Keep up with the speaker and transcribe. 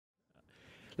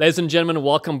Ladies and gentlemen,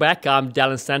 welcome back. I'm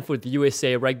Dallin Stanford, the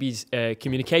USA Rugby's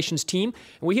communications team.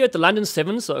 And we're here at the London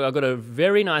Sevens. So I've got a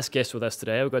very nice guest with us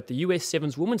today. We've got the US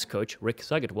Sevens women's coach, Ric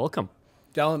Suggitt. Welcome.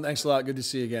 Dallin, thanks a lot. Good to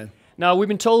see you again. Now, we've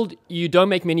been told you don't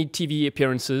make many TV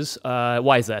appearances.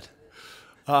 Why is that?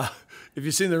 If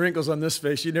you've seen the wrinkles on this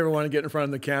face, you never want to get in front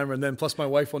of the camera. And then plus my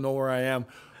wife will know where I am.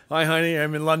 Hi, honey.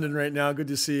 I'm in London right now. Good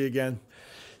to see you again.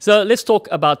 So let's talk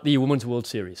about the Women's World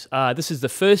Series. This is the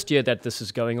first year that this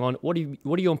is going on. What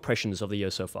are your impressions of the year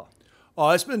so far?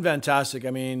 Oh, it's been fantastic. I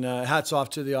mean, hats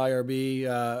off to the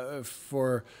IRB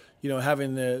for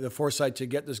having the foresight to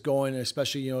get this going,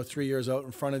 especially 3 years out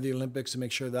in front of the Olympics to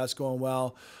make sure that's going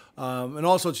well. And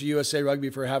also to USA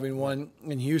Rugby for having one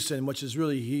in Houston, which is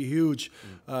really huge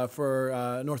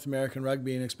for North American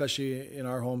rugby, and especially in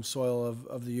our home soil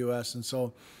of the U.S. And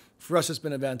so for us, it's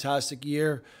been a fantastic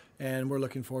year, and we're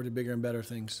looking forward to bigger and better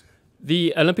things.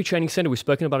 The Olympic Training Center, we've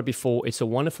spoken about it before. It's a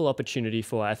wonderful opportunity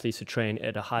for athletes to train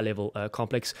at a high-level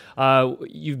complex.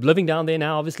 You're living down there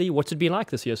now, obviously. What's it been like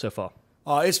this year so far?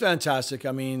 It's fantastic.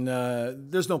 I mean,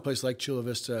 there's no place like Chula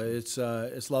Vista.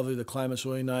 It's lovely. The climate's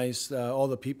really nice. All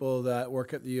the people that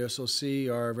work at the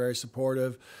USOC are very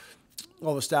supportive.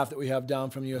 All the staff that we have down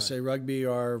from USA Rugby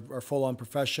are full-on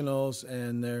professionals,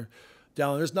 and they're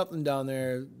down. There's nothing down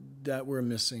there that we're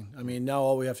missing. I mean, now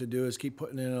all we have to do is keep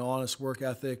putting in an honest work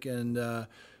ethic, and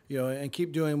and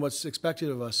keep doing what's expected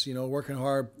of us. Working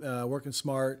hard, working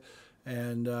smart,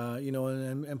 and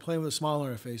and playing with a smile on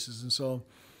our faces. And so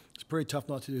it's pretty tough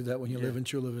not to do that when you live in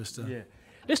Chula Vista. Yeah.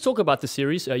 Let's talk about the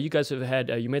series. You guys have had,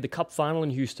 you made the Cup final in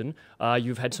Houston.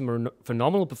 You've had some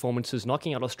phenomenal performances,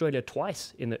 knocking out Australia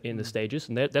twice in the stages,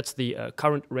 and that's the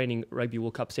current reigning Rugby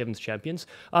World Cup Sevens champions.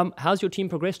 How's your team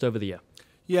progressed over the year?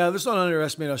 Yeah, let's not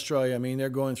underestimate Australia. I mean, they're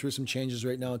going through some changes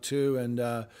right now too, and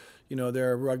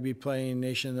they're a rugby playing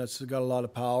nation that's got a lot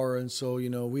of power, and so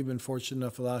we've been fortunate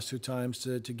enough the last two times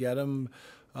to get them.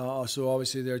 So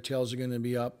obviously their tails are going to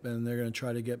be up, and they're going to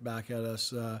try to get back at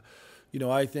us.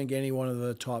 I think any one of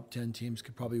the top 10 teams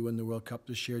could probably win the World Cup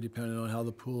this year, depending on how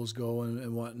the pools go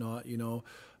and whatnot.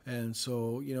 And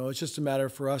so it's just a matter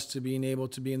for us to being able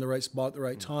to be in the right spot at the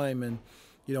right time. And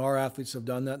our athletes have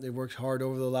done that. They've worked hard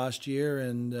over the last year,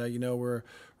 and we're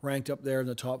ranked up there in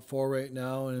the top 4 right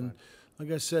now. And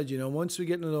like I said, once we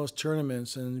get into those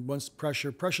tournaments, and once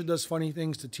pressure does funny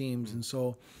things to teams, and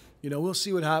so we'll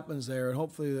see what happens there, and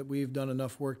hopefully that we've done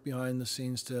enough work behind the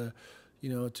scenes to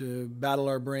to battle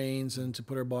our brains and to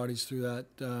put our bodies through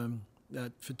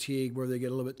that fatigue where they get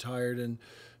a little bit tired and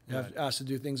have asked to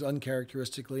do things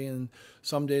uncharacteristically. And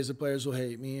some days the players will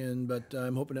hate me, but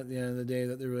I'm hoping at the end of the day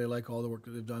that they really like all the work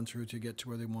that they've done through to get to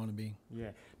where they want to be.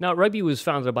 Yeah. Now, rugby was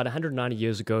founded about 190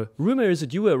 years ago. Rumor is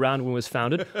that you were around when it was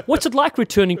founded. What's it like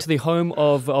returning to the home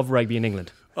of rugby in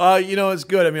England? It's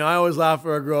good. I mean, I always laugh at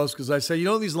our girls because I say,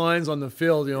 these lines on the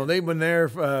field, they've been there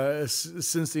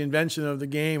since the invention of the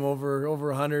game over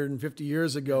 150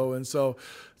 years ago. And so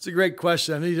it's a great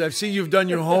question. I mean, I've seen you've done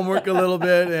your homework a little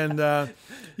bit, and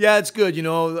yeah, it's good.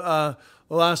 The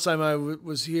last time I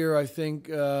was here, I think,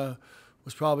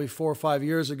 was probably 4 or 5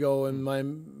 years ago, and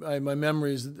my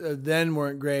memories then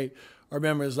weren't great. Our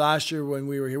memories last year when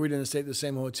we were here, we didn't stay at the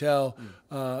same hotel.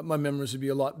 My memories would be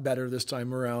a lot better this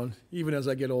time around, even as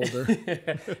I get older.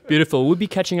 Beautiful. We'll be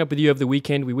catching up with you over the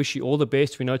weekend. We wish you all the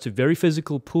best. We know it's a very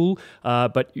physical pool,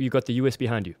 but you've got the US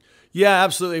behind you. Yeah,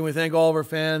 absolutely. And we thank all of our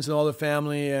fans and all the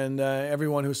family and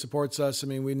everyone who supports us. I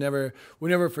mean, we never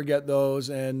forget those,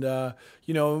 and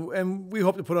and we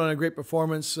hope to put on a great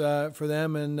performance for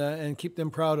them and keep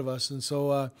them proud of us. And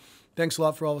so. Thanks a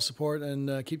lot for all the support,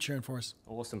 and keep cheering for us.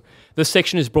 Awesome. This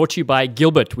section is brought to you by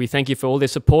Gilbert. We thank you for all their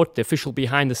support, the official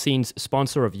behind-the-scenes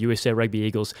sponsor of USA Rugby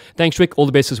Eagles. Thanks, Ric. All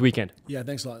the best this weekend. Yeah,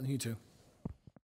 thanks a lot. You too.